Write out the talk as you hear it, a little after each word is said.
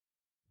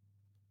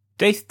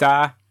Death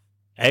da,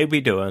 how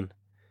we doing?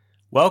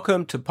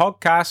 Welcome to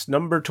podcast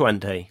number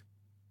 20.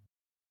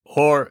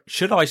 Or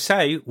should I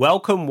say,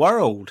 welcome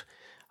world.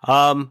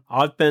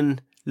 I've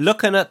been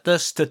looking at the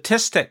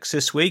statistics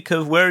this week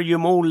of where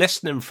you're all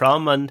listening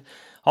from, and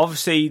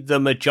obviously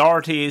the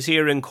majority is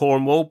here in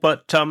Cornwall,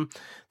 but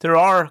there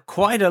are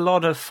quite a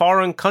lot of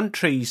foreign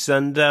countries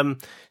and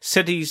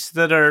cities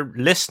that are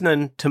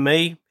listening to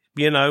me,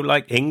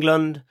 like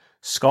England,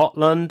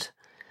 Scotland.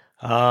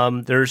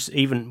 There's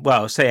even,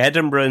 say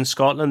Edinburgh in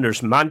Scotland,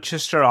 there's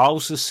Manchester,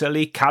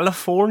 Scilly,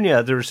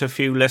 California, there's a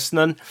few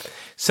listening.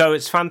 So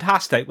it's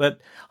fantastic, but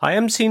I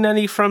haven't seen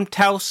any from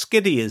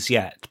Telskiddy as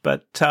yet.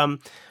 But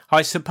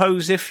I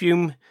suppose if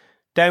you're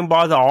down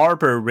by the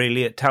harbour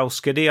really at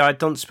Telskiddy, I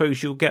don't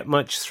suppose you'll get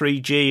much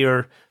 3G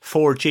or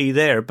 4G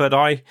there. But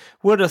I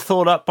would have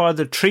thought up by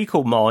the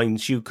treacle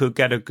mines you could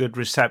get a good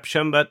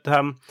reception. But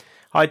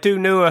I do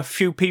know a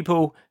few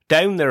people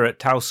down there at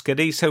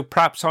Telskiddy, so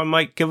perhaps I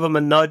might give them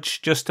a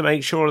nudge just to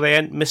make sure they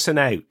ain't missing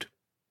out.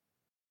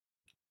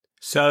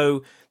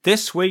 So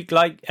this week,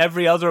 like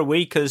every other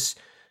week, has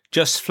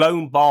just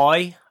flown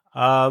by.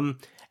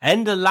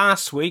 End of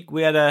last week,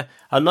 we had a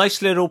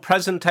nice little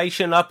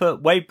presentation up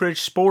at Wadebridge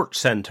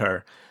Sports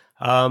Centre.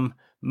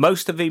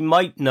 Most of you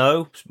might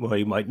know, well,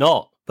 you might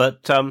not,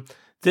 but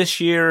this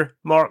year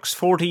marks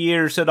 40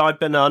 years that I've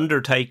been an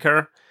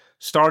undertaker.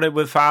 Started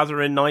with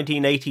Father in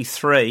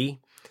 1983.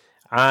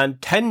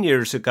 And 10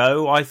 years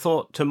ago, I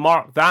thought to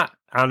mark that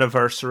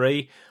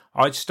anniversary,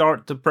 I'd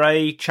start the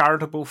Bray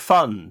Charitable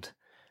Fund.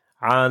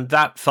 And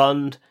that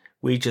fund,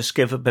 we just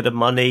give a bit of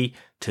money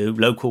to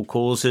local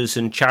causes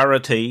and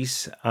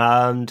charities.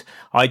 And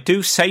I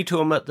do say to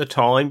them at the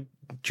time,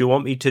 do you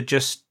want me to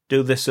just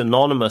do this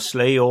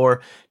anonymously, or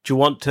do you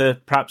want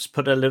to perhaps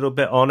put a little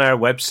bit on our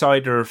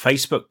website or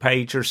Facebook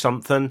page or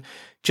something,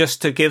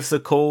 just to give the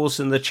cause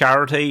and the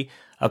charity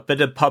a bit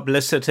of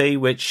publicity,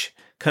 which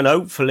can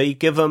hopefully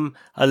give them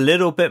a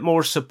little bit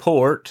more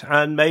support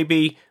and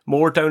maybe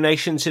more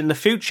donations in the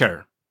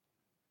future.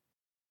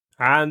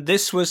 And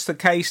this was the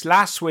case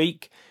last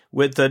week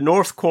with the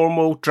North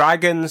Cornwall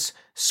Dragons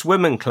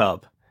Swimming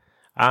Club.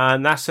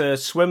 And that's a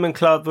swimming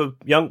club of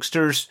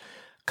youngsters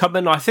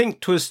coming, I think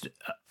it was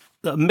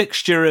a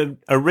mixture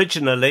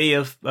originally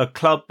of a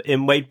club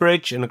in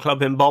Wadebridge and a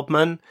club in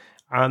Bodmin.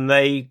 And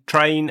they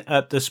train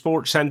at the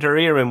sports centre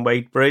here in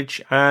Wadebridge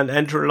and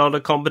enter a lot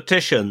of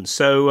competitions.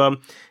 So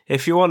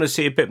if you want to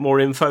see a bit more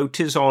info, it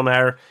is on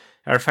our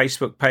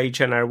Facebook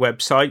page and our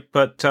website.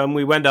 But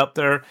we went up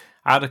there,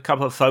 had a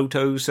couple of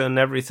photos and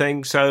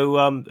everything. So,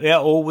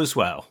 all was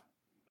well.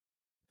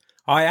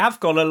 I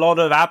have got a lot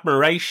of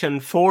admiration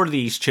for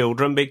these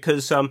children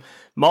because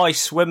my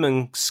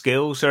swimming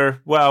skills are,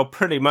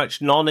 pretty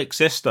much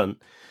non-existent.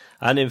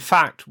 And in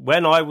fact,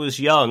 when I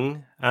was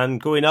young and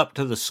going up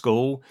to the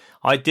school,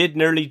 I did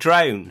nearly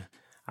drown.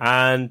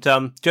 And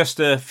just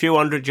a few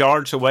hundred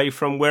yards away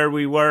from where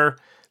we were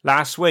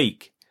last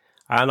week.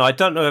 And I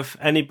don't know if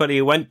anybody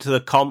who went to the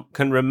comp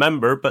can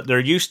remember, but there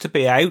used to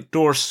be an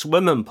outdoor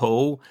swimming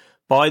pool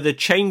by the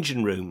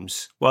changing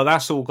rooms. Well,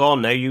 that's all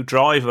gone now. You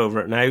drive over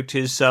it now. It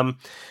is a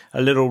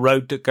little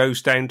road that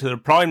goes down to the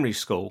primary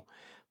school.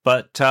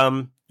 But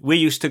we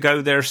used to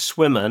go there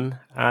swimming,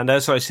 and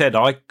as I said,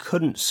 I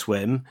couldn't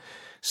swim.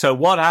 So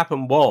what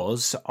happened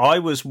was I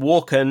was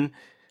walking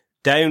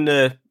down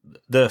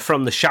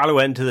from the shallow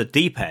end to the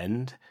deep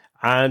end,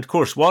 and of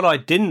course what I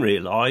didn't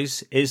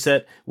realise is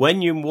that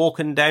when you're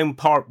walking down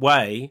part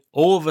way,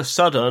 all of a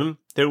sudden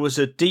there was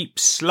a deep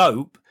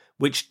slope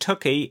which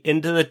took you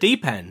into the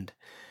deep end.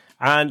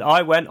 And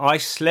I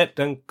slipped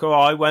and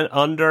I went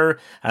under,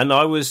 and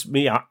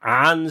my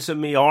hands and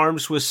my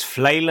arms was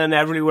flailing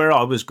everywhere.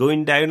 I was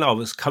going down, I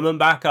was coming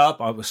back up,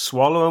 I was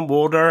swallowing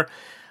water,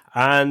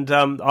 and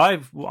I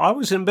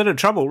was in a bit of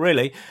trouble,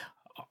 really.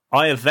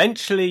 I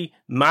eventually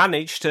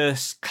managed to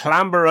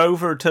clamber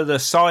over to the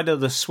side of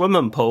the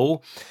swimming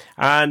pool,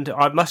 and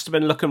I must have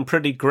been looking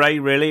pretty grey,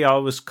 really. I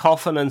was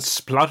coughing and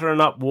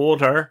spluttering up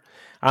water,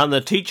 and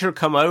the teacher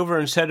come over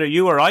and said, "Are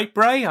you all right,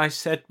 Bray?" I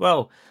said,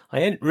 "Well,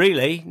 I ain't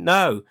really,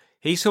 no."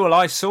 He said, "Well,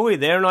 I saw you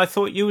there and I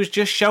thought you was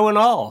just showing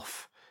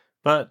off."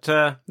 But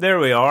there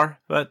we are.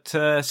 But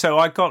so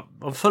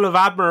I'm full of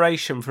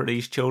admiration for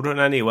these children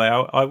anyway.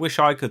 I wish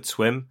I could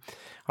swim.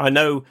 I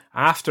know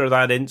after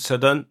that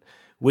incident,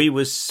 we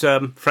was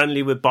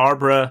friendly with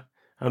Barbara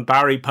and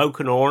Barry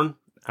Pokenhorn,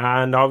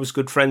 and I was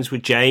good friends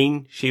with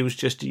Jane. She was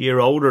just a year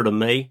older than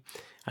me,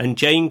 and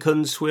Jane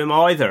couldn't swim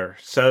either.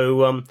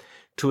 So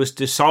it was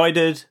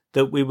decided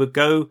that we would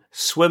go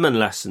swimming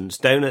lessons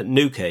down at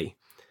Newquay.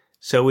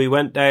 So we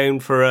went down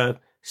for a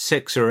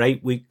 6 or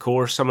 8 week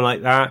course, something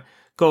like that.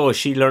 Gosh,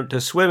 she learnt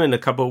to swim in a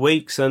couple of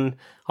weeks, and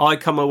I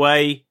come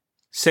away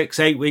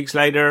 6-8 weeks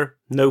later,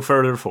 no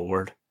further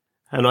forward.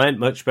 And I ain't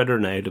much better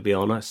now, to be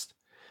honest.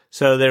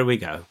 So there we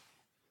go.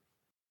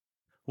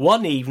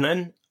 One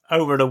evening,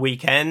 over the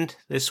weekend,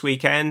 this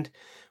weekend,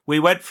 we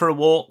went for a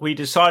walk. We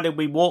decided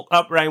we'd walk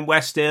up round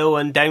West Hill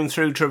and down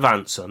through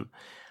Trevanson.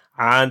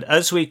 And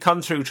as we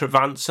come through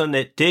Trevanson,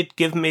 it did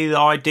give me the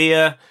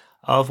idea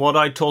of what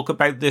I talk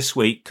about this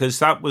week, because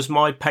that was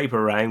my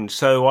paper round.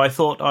 So I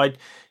thought I'd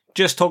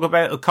just talk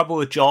about a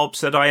couple of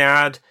jobs that I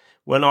had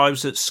when I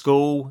was at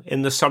school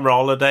in the summer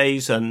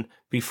holidays and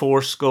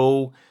before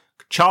school.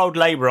 Child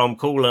labour, I'm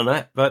calling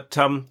it, but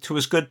it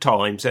was good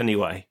times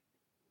anyway.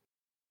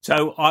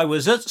 So I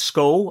was at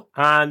school,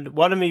 and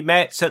one of my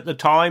mates at the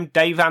time,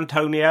 Dave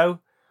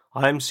Antonio,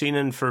 I haven't seen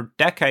him for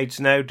decades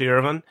now,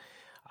 dear one.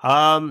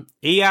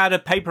 He had a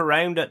paper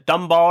round at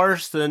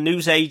Dunbar's, the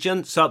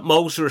newsagents up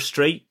Moser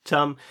Street.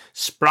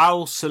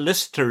 Sproul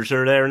Solicitors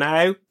are there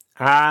now,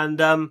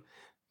 and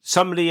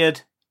somebody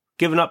had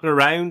given up the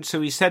round,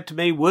 so he said to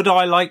me, would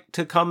I like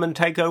to come and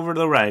take over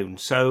the round?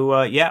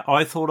 So, yeah,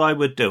 I thought I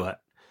would do it.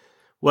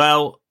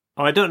 Well,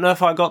 I don't know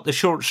if I got the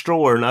short straw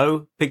or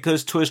no,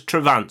 because 'twas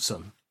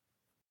Trevanson.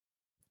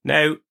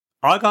 Now,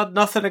 I got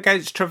nothing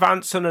against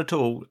Trevanson at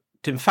all.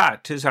 In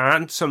fact, 'tis a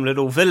handsome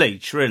little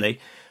village, really.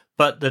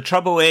 But the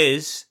trouble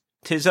is,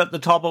 'tis at the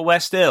top of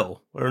West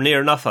Hill, or near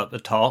enough at the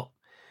top.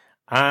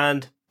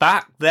 And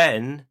back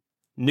then,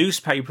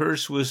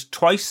 newspapers was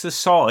twice the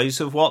size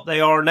of what they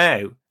are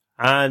now.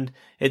 And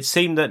it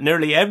seemed that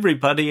nearly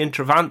everybody in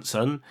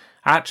Trevanson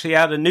actually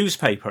had a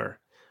newspaper.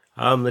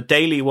 The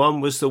daily one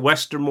was the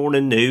Western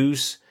Morning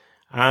News,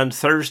 and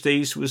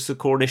Thursdays was the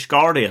Cornish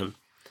Guardian.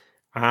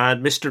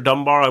 And Mr.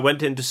 Dunbar, I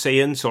went in to see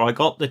him, so I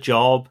got the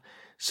job.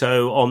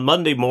 So on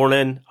Monday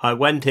morning, I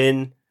went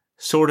in,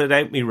 sorted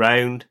out me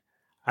round,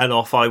 and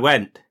off I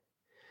went.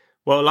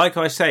 Well, like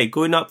I say,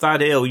 going up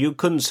that hill, you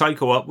couldn't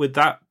cycle up with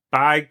that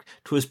bag.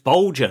 'Twas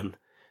bulging.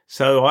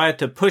 So I had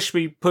to push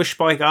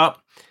bike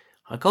up.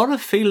 I got a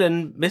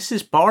feeling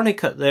Mrs.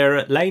 Barnicott there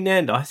at Lane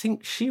End, I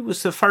think she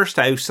was the first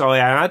house I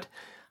had.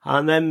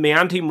 And then my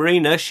Auntie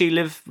Marina, she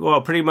lived,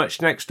 well, pretty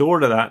much next door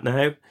to that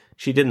now.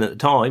 She didn't at the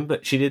time,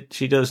 but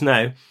she does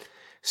now.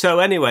 So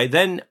anyway,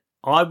 then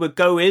I would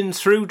go in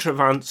through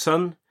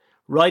Trevanson,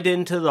 right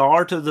into the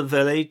heart of the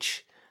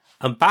village.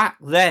 And back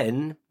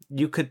then,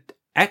 you could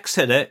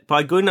exit it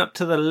by going up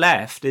to the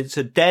left. It's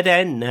a dead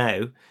end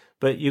now,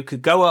 but you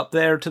could go up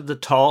there to the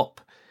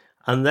top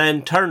and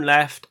then turn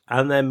left.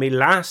 And then my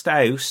last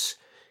house,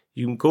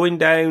 you going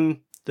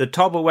down the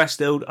top of West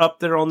Hill up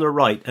there on the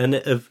right. And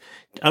it have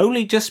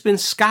only just been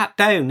scat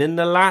down in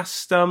the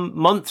last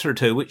month or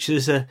two, which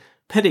is a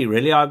pity,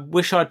 really. I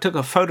wish I took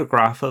a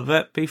photograph of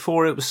it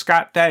before it was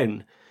scat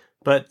down.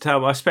 But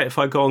I expect if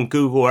I go on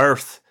Google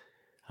Earth,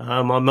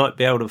 I might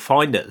be able to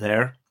find it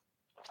there.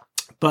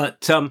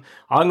 But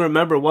I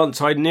remember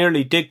once I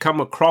nearly did come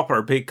a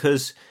cropper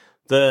because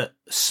the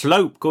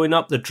slope going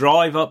up the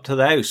drive up to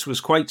the house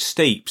was quite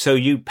steep. So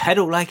you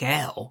pedal like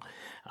hell,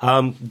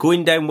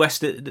 going down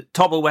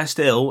top of West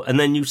Hill, and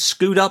then you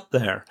scoot up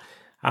there.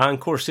 And of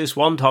course, this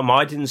one time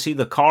I didn't see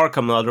the car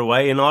come the other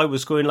way, and I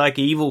was going like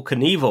Evel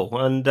Knievel.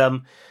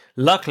 And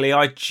luckily,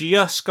 I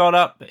just got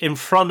up in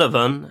front of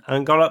him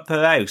and got up to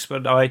the house.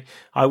 But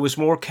I was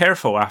more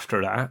careful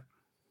after that.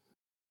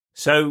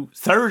 So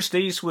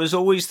Thursdays was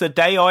always the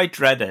day I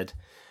dreaded.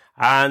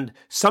 And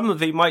some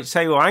of you might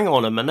say, well, hang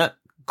on a minute.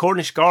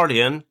 Cornish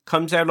Guardian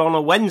comes out on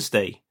a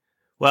Wednesday.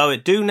 Well,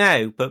 it do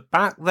now, but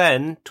back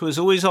then, 'twas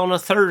always on a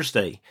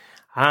Thursday.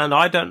 And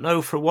I don't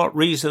know for what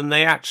reason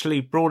they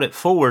actually brought it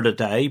forward a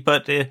day,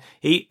 but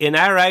in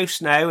our house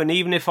now, and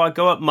even if I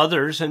go up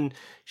Mother's and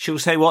she'll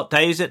say, what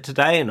day is it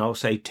today? And I'll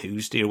say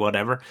Tuesday or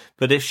whatever.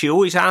 But if she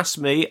always asks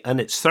me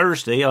and it's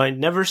Thursday, I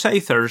never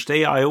say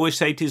Thursday. I always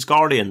say 'tis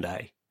Guardian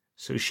Day.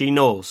 So she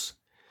knows.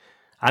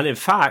 And in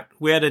fact,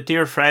 we had a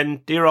dear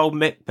friend, dear old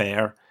Mick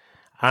Bear,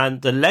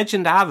 and the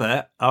legend have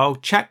it, I'll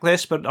check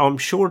this, but I'm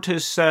sure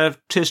 'tis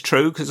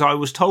true because I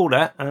was told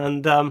it,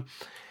 and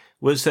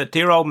was that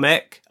dear old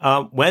Mick,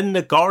 when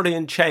the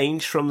Guardian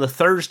changed from the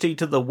Thursday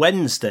to the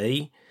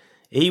Wednesday,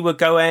 he would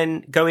go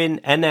in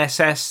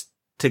NSS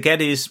to get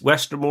his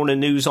Western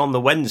Morning News on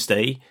the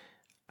Wednesday,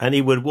 and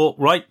he would walk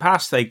right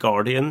past they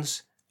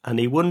Guardians, and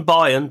he wouldn't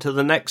buy them till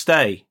the next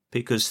day,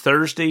 because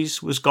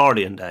Thursdays was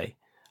Guardian Day,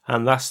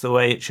 and that's the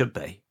way it should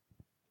be.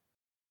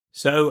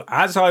 So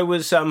as I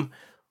was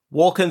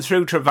walking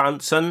through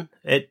Trevanson,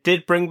 it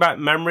did bring back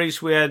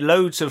memories. We had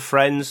loads of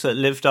friends that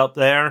lived up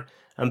there,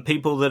 and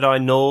people that I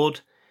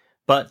knowed.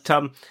 But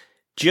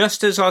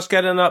just as I was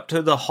getting up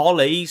to the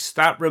Hollies,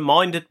 that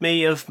reminded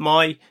me of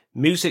my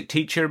music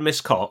teacher,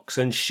 Miss Cox.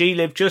 And she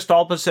lived just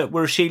opposite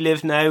where she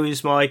lived now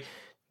is my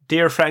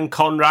dear friend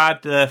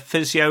Conrad, the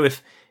physio.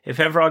 If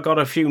ever I got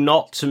a few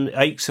knots and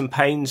aches and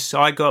pains,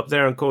 I go up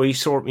there and go, he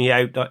sort me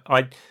out.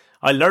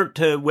 I learnt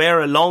to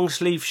wear a long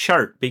sleeve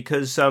shirt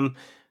because I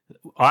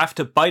have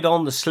to bite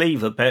on the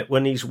sleeve a bit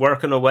when he's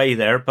working away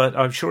there, but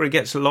I'm sure he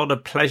gets a lot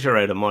of pleasure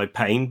out of my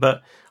pain,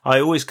 but I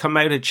always come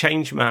out a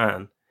changed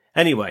man.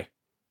 Anyway,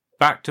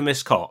 back to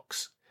Miss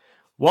Cox.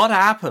 What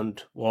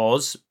happened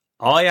was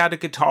I had a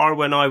guitar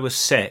when I was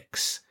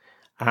 6,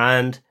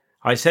 and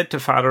I said to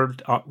Father,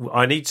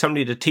 I need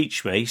somebody to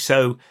teach me.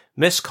 So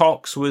Miss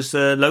Cox was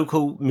the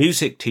local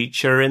music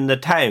teacher in the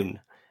town,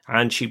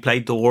 and she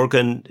played the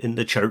organ in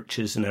the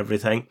churches and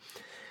everything.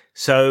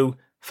 So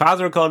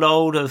Father got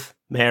hold of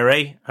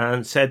Mary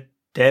and said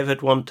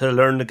David want to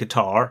learn the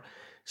guitar.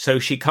 So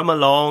she come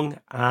along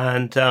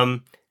and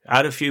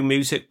had a few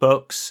music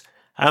books,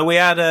 and we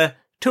had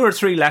 2 or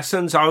 3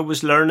 lessons. I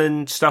was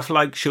learning stuff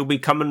like She'll Be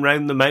Coming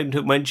Round the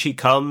Mountain When She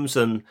Comes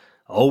and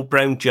Old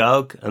Brown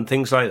Jug and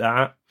things like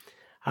that.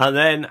 And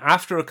then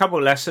after a couple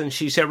of lessons,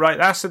 she said, right,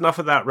 that's enough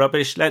of that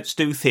rubbish. Let's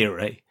do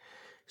theory.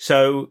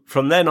 So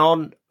from then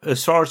on,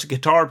 as far as the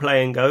guitar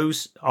playing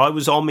goes, I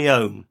was on my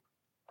own.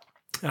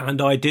 And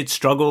I did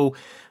struggle,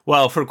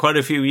 well, for quite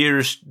a few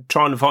years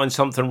trying to find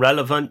something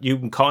relevant.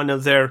 You can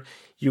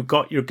you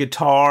got your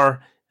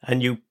guitar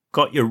and you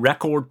got your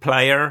record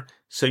player.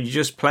 So you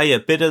just play a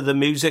bit of the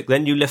music,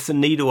 then you lift the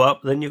needle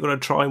up, then you're going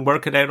to try and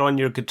work it out on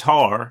your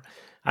guitar.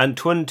 And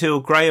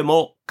until Graham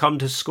Ott come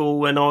to school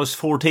when I was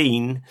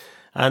 14,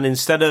 and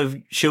instead of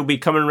She'll Be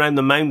Coming Round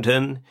the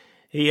Mountain,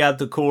 he had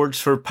the chords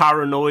for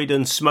Paranoid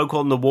and Smoke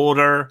on the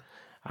Water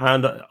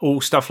and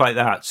all stuff like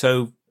that.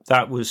 So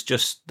that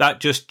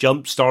just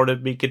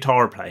jump-started me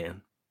guitar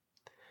playing.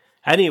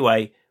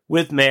 Anyway,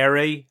 with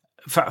Mary,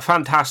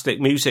 fantastic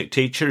music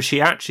teacher,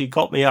 she actually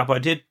got me up. I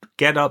did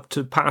get up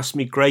to pass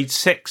me grade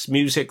 6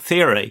 music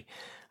theory.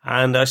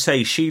 And I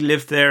say she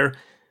lived there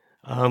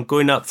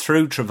going up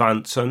through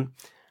Trevanson.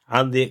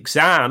 And the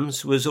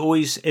exams was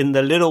always in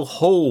the little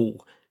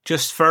hall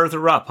just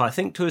further up. I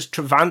think it was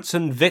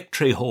Trevanson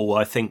Victory Hall,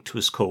 I think it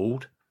was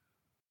called.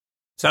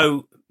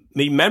 So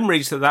me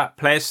memories of that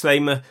place,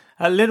 they're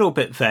a little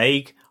bit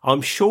vague.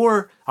 I'm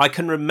sure I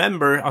can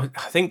remember, I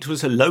think it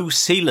was a low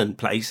ceiling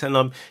place, and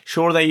I'm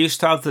sure they used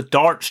to have the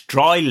darts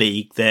dry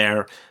league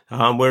there,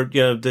 where,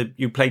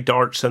 you play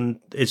darts and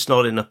it's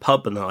not in a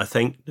pub, and I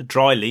think the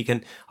dry league.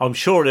 And I'm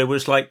sure there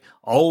was like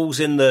holes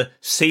in the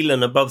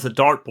ceiling above the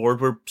dartboard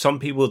where some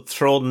people had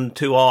thrown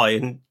too high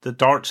and the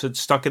darts had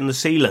stuck in the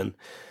ceiling.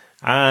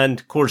 And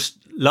of course,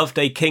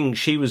 Loveday King,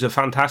 she was a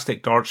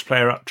fantastic darts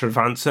player at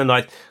Trevanson.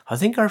 I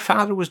think her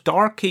father was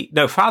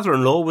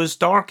father-in-law was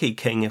Darky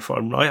King, if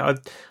I'm right.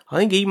 I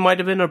think he might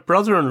have been a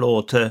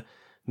brother-in-law to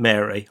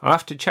Mary. I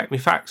have to check my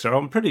facts there.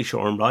 I'm pretty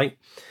sure I'm right.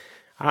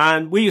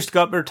 And we used to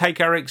go up there to take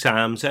our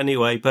exams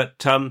anyway. But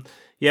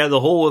the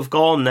hall have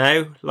gone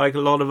now, like a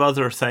lot of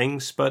other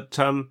things. But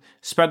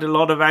spent a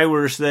lot of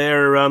hours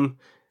there,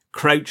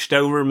 crouched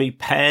over me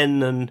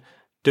pen and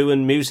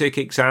doing music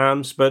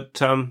exams. But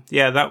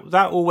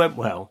that all went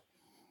well.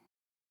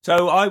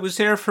 So I was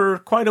there for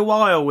quite a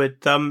while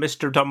with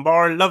Mr.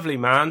 Dunbar, lovely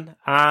man.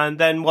 And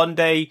then one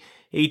day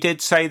he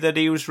did say that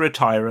he was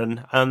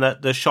retiring and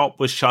that the shop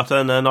was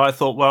shutting. And I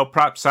thought, well,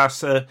 perhaps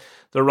that's the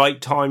right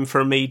time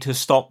for me to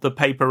stop the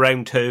paper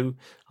round too.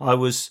 I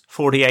was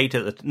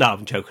 48 no,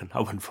 I'm joking.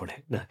 I wasn't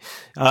 48. No,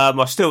 I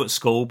was still at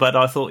school, but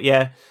I thought,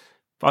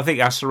 I think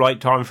that's the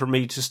right time for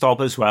me to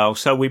stop as well.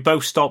 So we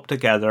both stopped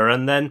together.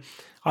 And then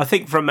I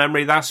think from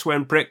memory, that's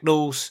when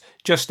Bricknells,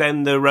 just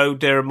down the road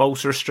there,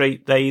 Moulser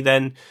Street, they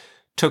then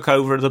took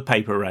over the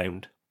paper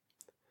round.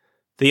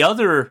 The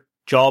other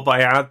job I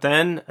had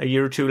then, a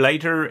year or two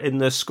later, in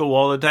the school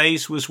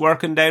holidays, was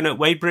working down at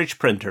Wadebridge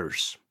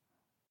Printers.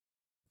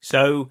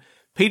 So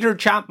Peter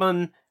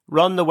Chapman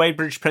run the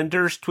Wadebridge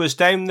Printers. 'Twas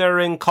down there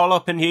in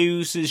Collop and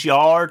Hughes'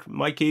 yard,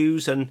 Mike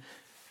Hughes and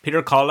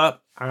Peter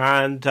Collop.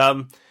 And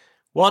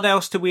what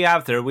else did we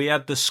have there? We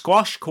had the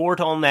squash court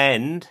on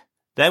end.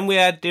 Then we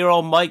had dear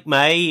old Mike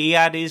May, he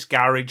had his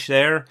garage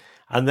there,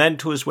 and then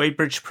 'twas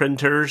Wadebridge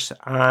Printers,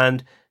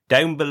 and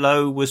down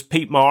below was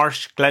Pete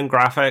Marsh, Glen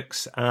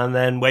Graphics, and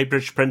then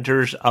Wadebridge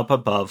Printers up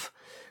above.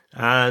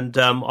 And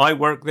I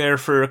worked there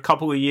for a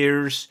couple of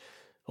years,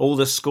 all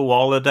the school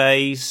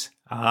holidays.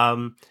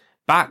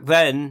 Back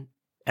then,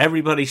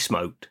 everybody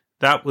smoked.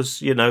 That was,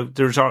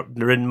 there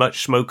isn't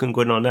much smoking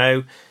going on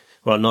now.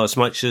 Well, not as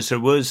much as there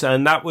was,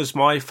 and that was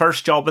my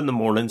first job in the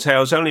morning. So I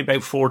was only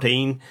about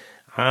 14,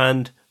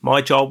 and my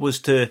job was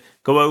to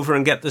go over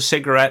and get the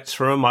cigarettes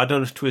for him. I don't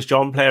know if it was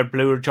John Player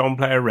Blue or John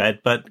Player Red,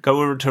 but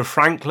go over to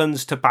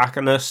Franklin's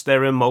Tobacconist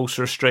there in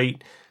Moulser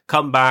Street,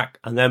 come back,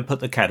 and then put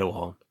the kettle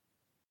on.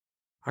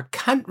 I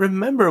can't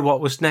remember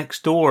what was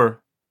next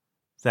door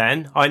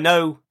then. I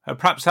know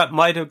perhaps that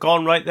might have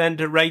gone right then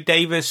to Ray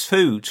Davis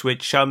Foods,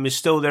 which is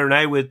still there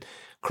now with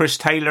Chris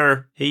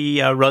Taylor.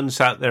 He runs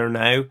that there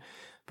now.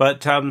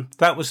 But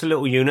that was the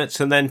little units.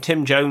 And then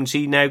Tim Jones,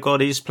 he now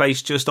got his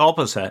place just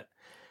opposite.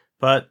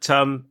 But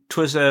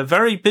 'twas a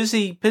very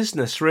busy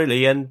business,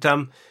 really, and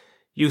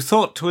you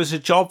thought 'twas a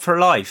job for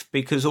life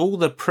because all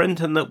the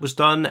printing that was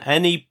done,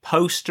 any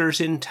posters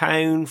in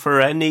town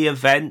for any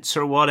events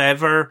or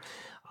whatever.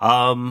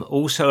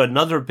 Also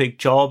another big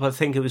job, I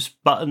think it was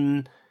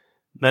Button,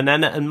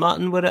 Manennett and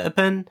Mutton, would it have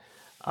been?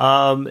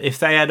 If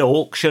they had an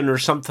auction or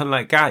something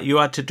like that, you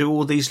had to do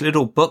all these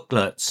little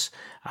booklets,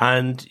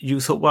 and you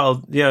thought, well,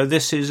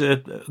 this is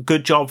a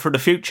good job for the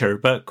future,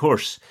 but of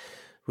course,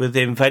 with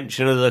the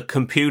invention of the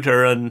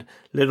computer and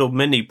little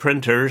mini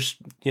printers,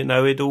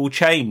 it all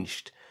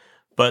changed.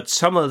 But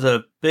some of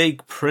the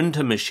big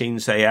printer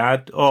machines they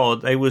had,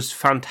 they was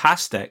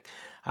fantastic.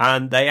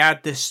 And they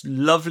had this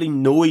lovely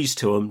noise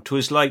to them. It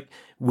was like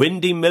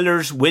Windy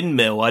Miller's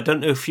windmill. I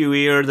don't know if you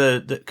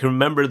can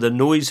remember the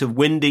noise of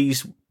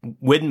Windy's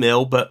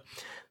windmill, but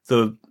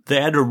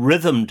they had a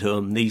rhythm to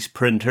them, these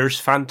printers,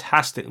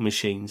 fantastic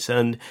machines.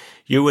 And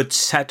you would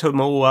set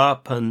them all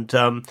up and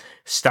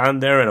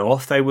stand there and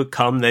off they would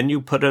come. Then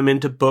you put them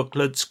into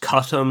booklets,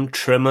 cut them,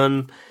 trim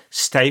them,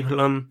 staple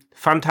them.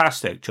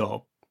 Fantastic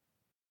job.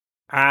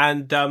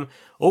 And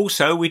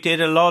also we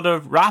did a lot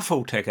of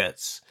raffle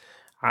tickets.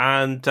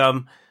 And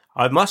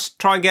I must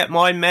try and get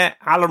my mate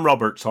Alan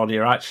Roberts on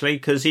here, actually,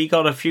 because he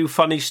got a few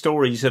funny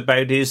stories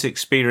about his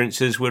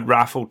experiences with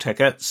raffle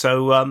tickets.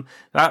 So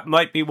that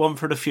might be one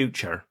for the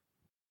future.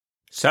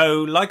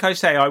 So, like I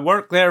say, I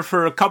worked there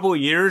for a couple of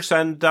years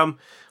and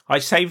I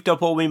saved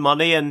up all my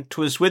money. And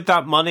 'twas with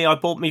that money I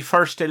bought my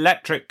first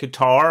electric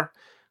guitar,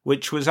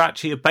 which was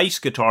actually a bass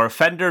guitar, a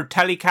Fender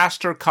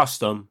Telecaster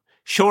Custom,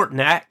 short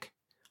neck.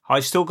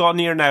 I still got him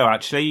here now,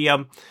 actually.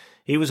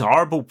 He was a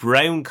horrible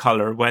brown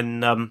colour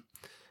when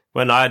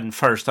I had him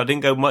first. I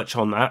didn't go much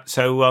on that.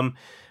 So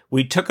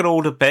we took it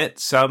all to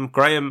bits.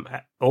 Graham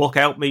Hawk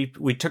helped me.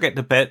 We took it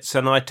to bits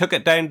and I took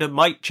it down to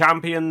Mike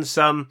Champion's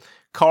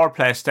car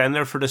place down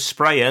there for the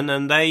spraying,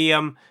 and they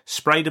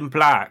sprayed them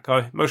black.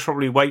 I most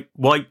probably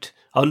wiped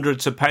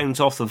hundreds of pounds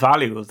off the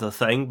value of the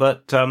thing,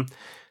 but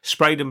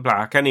sprayed them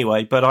black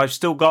anyway. But I've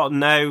still got him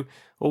now,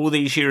 all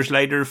these years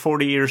later,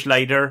 40 years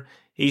later.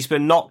 He's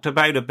been knocked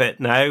about a bit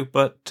now,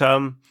 but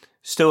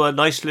still a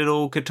nice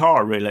little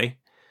guitar, really.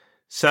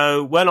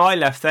 So when I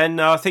left then,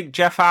 I think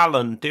Jeff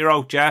Allen, dear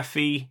old Jeff,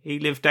 he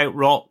lived out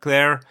Rock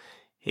there.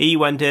 He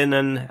went in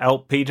and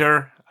helped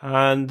Peter,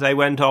 and they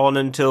went on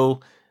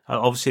until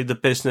obviously the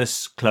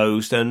business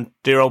closed, and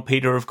dear old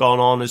Peter have gone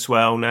on as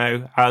well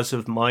now, as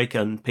have Mike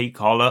and Pete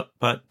Collop.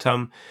 But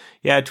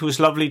yeah, it was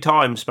lovely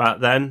times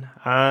back then,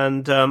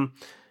 and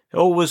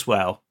all was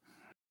well.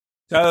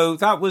 So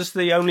that was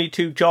the only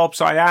two jobs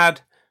I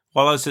had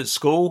while I was at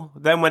school.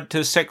 Then went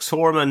to sixth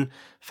form, and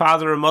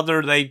father and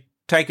mother, they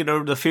taken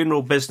over the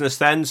funeral business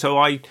then, so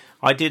I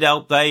did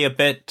help they a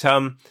bit,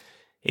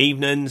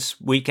 evenings,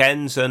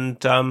 weekends, and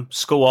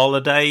school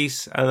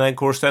holidays. And then, of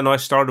course, then I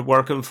started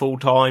working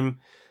full-time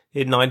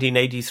in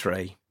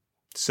 1983.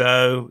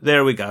 So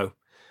there we go.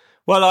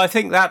 Well, I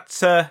think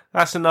that's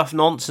enough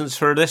nonsense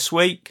for this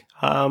week.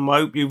 I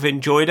hope you've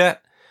enjoyed it.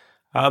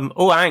 I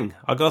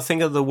got to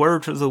think of the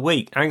word of the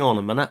week. Hang on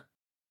a minute.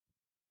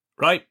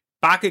 Right,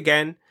 back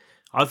again.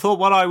 I thought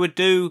what I would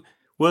do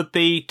would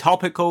be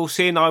topical,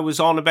 seeing I was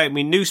on about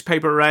me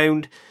newspaper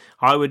round.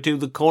 I would do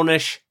the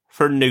Cornish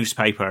for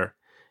newspaper,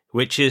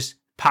 which is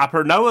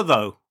Paper Noah,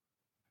 though.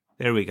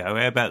 There we go.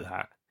 How about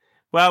that?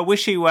 Well,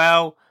 wish you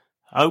well.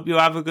 Hope you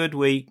have a good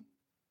week.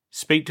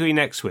 Speak to you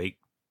next week.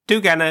 Do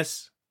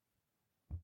Guinness.